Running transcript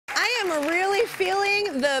am really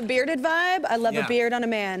feeling the bearded vibe. I love a beard on a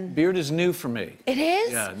man. Beard is new for me. It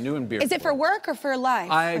is? Yeah, new and beard. Is it for work or for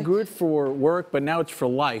life? I grew it for work, but now it's for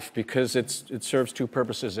life because it serves two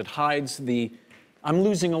purposes. It hides the... I'm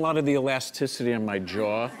losing a lot of the elasticity in my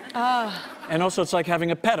jaw. Oh. And also, it's like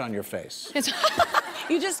having a pet on your face.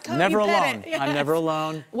 You just come, never you alone. It. Yes. I'm never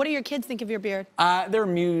alone. What do your kids think of your beard? They're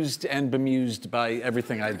amused and bemused by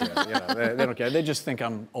everything I do. You know, they don't care. They just think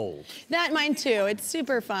I'm old. Mine too. It's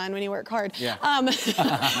super fun when you work hard. Yeah.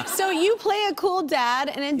 So you play a cool dad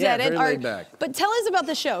and indebted. Yeah, very laid back. But tell us about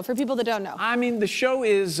the show for people that don't know. I mean, the show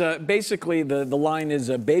is basically the line is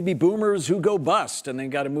baby boomers who go bust and they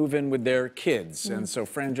got to move in with their kids. And so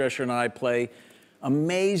Fran Drescher and I play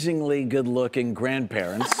amazingly good-looking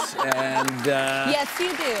grandparents, and yes,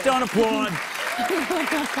 you do. Don't applaud.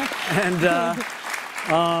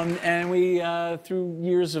 And we, through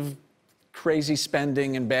years of crazy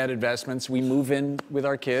spending and bad investments, we move in with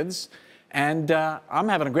our kids, and I'm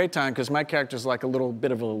having a great time because my character's like a little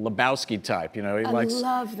bit of a Lebowski type, you know. I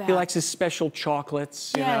love that. He likes his special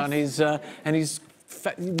chocolates, you know, and he's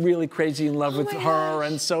really crazy in love with her,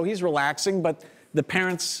 and so he's relaxing, but the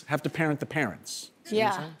parents have to parent the parents.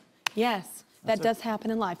 Yeah. Yes. That does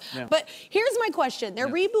happen in life. Yeah. But here's my question. They're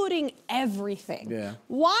rebooting everything. Yeah.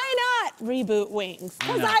 Why not reboot Wings?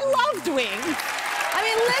 Because I loved Wings. I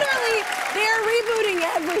mean, literally, they're rebooting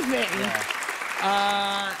everything.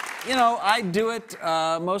 Yeah. You know, I do it.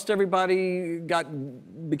 Most everybody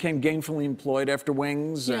became gainfully employed after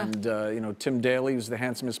Wings. Yeah. And, you know, Tim Daly was the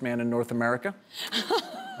handsomest man in North America.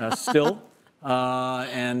 Still.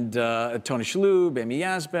 Tony Shalhoub, Amy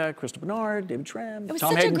Yazbek, Crystal Bernard, David Tram,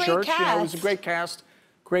 Tom Hayden Church. Yeah, it was a great cast,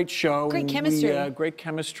 great show. Great chemistry. Great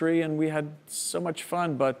chemistry, and we had so much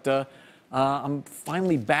fun. But I'm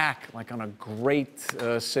finally back, like on a great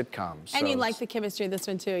sitcom. And you like the chemistry of this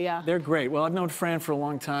one too, yeah? They're great. Well, I've known Fran for a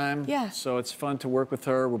long time. Yeah. So it's fun to work with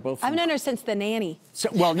her. We're both. I've known her since The Nanny. So,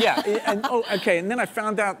 well, yeah. And and then I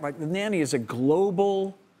found out like The Nanny is a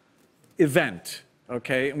global event.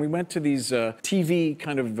 Okay, and we went to these TV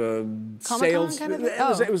kind of sales. Kind of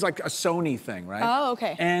it was like a Sony thing, right? Oh,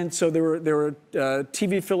 okay. And so there were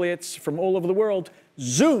TV affiliates from all over the world.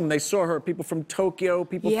 Zoom, they saw her. People from Tokyo,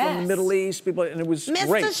 people from the Middle East, people, and it was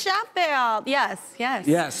great. Mr. Sheffield, yes.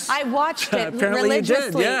 Yes. I watched it Apparently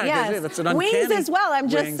religiously. You did. Yeah, that's an uncanny. Wings as well. I'm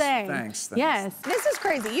just saying. Thanks. Yes, this is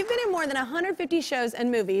crazy. You've been in more than 150 shows and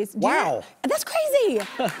movies. Wow. That's crazy.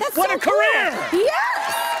 That's what so a career. Cool.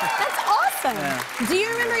 Yes, that's awesome. Yeah. Do you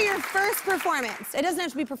remember your first performance? It doesn't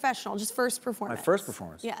have to be professional, just first performance. My first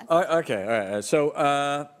performance? Yes. Okay, all right. So,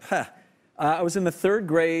 I was in the 3rd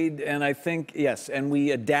grade, and I think, and we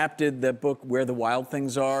adapted the book Where the Wild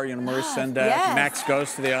Things Are, you know, Maurice Sendak, Max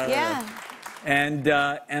Goes to the Island. Yeah.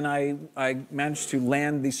 And I managed to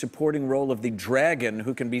land the supporting role of the dragon,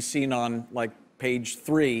 who can be seen on, like, page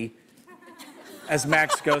 3, as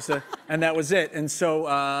Max goes to, and that was it. And so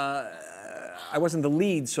I wasn't the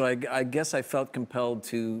lead, so I guess I felt compelled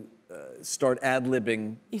to start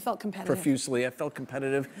ad-libbing. You felt competitive. Profusely. I felt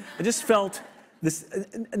competitive. I just felt this,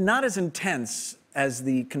 not as intense as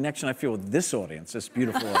the connection I feel with this audience, this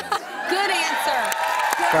beautiful audience. Good answer.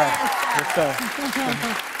 Good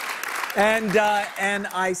answer. And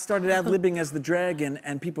I started ad-libbing as the dragon,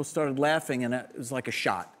 and people started laughing, and it was like a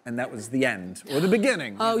shot, and that was the end, or the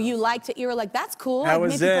beginning. Oh, you liked it? You were like, that's cool. That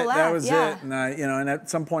was it. That was it. And you know, and at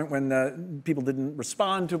some point when people didn't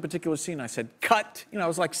respond to a particular scene, I said, cut. You know, I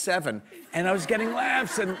was like 7, and I was getting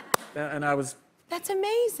laughs, and I was. That's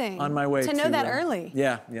amazing. On my way to know that early.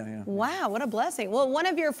 Yeah. Wow, what a blessing. Well, one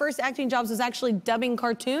of your first acting jobs was actually dubbing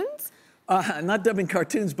cartoons? Not dubbing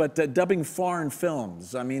cartoons, but dubbing foreign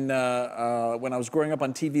films. I mean, when I was growing up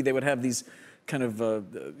on TV, they would have these kind of,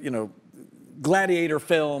 you know, gladiator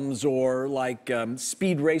films or like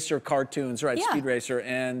Speed Racer cartoons, right? Yeah. Speed Racer,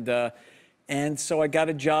 and so I got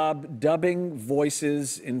a job dubbing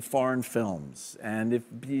voices in foreign films. And if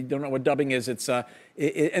you don't know what dubbing is, it's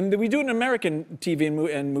and we do it in American TV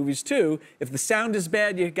and movies too. If the sound is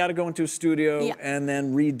bad, you got to go into a studio and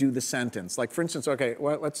then redo the sentence. Like for instance, okay,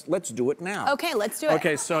 well, let's do it now. Okay, let's do it.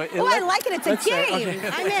 Okay, so I like it. It's a game.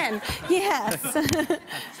 I'm in. Yes.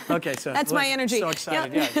 Okay, so that's my energy. So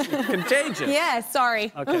excited. Yeah, it's contagious. Yeah.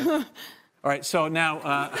 Sorry. Okay. All right. So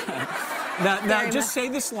now. Now, just say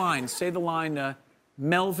this line. Say the line,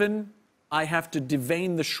 Melvin, I have to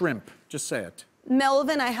devein the shrimp. Just say it.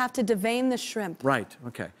 Melvin, I have to devein the shrimp. Right,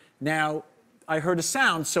 okay. Now, I heard a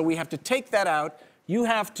sound, so we have to take that out. You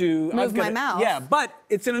have to... Move my mouth. Yeah, but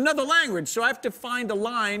it's in another language, so I have to find a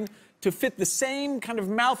line to fit the same kind of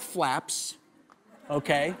mouth flaps,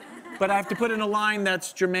 okay? But I have to put in a line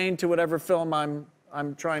that's germane to whatever film I'm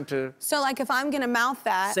I'm trying to... So, like, if I'm gonna mouth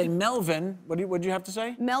that... Say Melvin. What'd you have to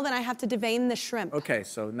say? Melvin, I have to devein the shrimp. Okay,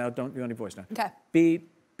 so now don't do any voice now. Okay. Beep,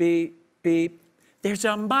 beep, beep. There's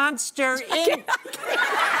a monster in...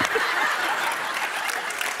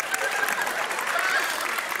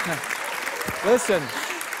 Listen.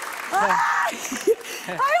 I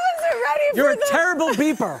wasn't ready for You're a terrible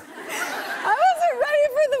beeper. I wasn't ready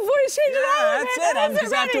for the voice change at all. That's it. I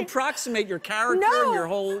just have to approximate your character and your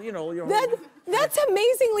whole, your whole... That's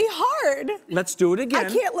amazingly hard. Let's do it again. I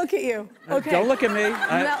can't look at you. Okay. Don't look at me.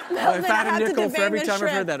 Melvin, I've had a nickel for every time I've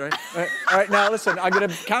heard that. All right, now listen. I'm gonna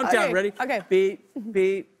count down. Ready? Okay. Beep,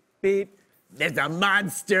 beep, beep. There's a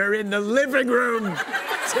monster in the living room.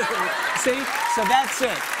 See? So that's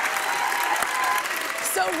it.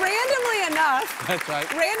 So randomly enough, that's right.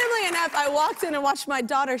 Randomly enough, I walked in and watched my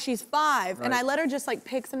daughter. She's 5, and I let her just like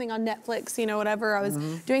pick something on Netflix, you know, whatever. I was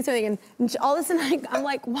doing something, and all of a sudden I'm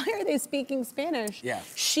like, why are they speaking Spanish? Yeah.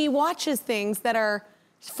 She watches things that are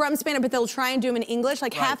from Spanish, but they'll try and do them in English.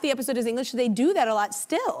 Like half the episode is English. So they do that a lot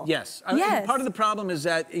still. Yes. I mean, part of the problem is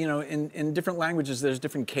that, you know, in different languages, there's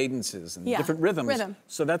different cadences and different rhythms.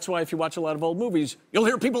 So that's why if you watch a lot of old movies, you'll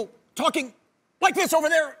hear people talking like this over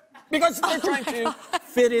there. Because they're trying to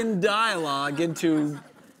fit in dialogue into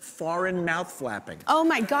foreign mouth flapping. Oh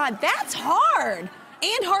my God, that's hard.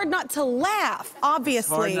 And hard not to laugh, obviously. It's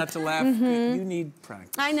hard not to laugh. You need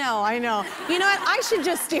practice. I know. You know what? I should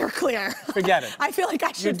just steer clear. Forget it. I feel like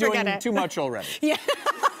I should forget it. You're doing too much already. Yeah.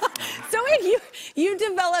 So wait, you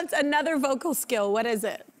developed another vocal skill. What is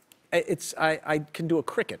it? I can do a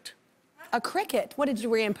cricket. A cricket? What did you,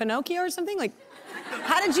 were you in Pinocchio or something? Like,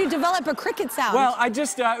 how did you develop a cricket sound? Well, I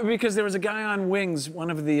just, because there was a guy on Wings, one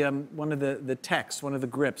of the techs, one of the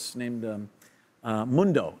grips named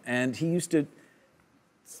Mundo, and he used to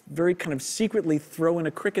very kind of secretly throw in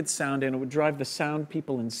a cricket sound, and it would drive the sound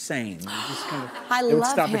people insane. Just kind of, I would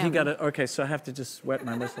love stop him. It. He got it. Okay, so I have to just wet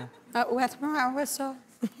my whistle. Wet my whistle.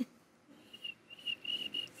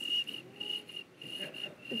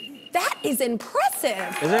 That is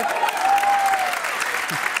impressive. Is it?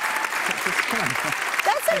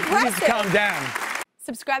 That's impressive. You need to calm down.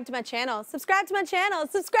 Subscribe to my channel. Subscribe to my channel.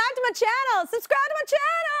 Subscribe to my channel. Subscribe to my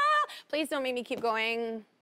channel. Please don't make me keep going.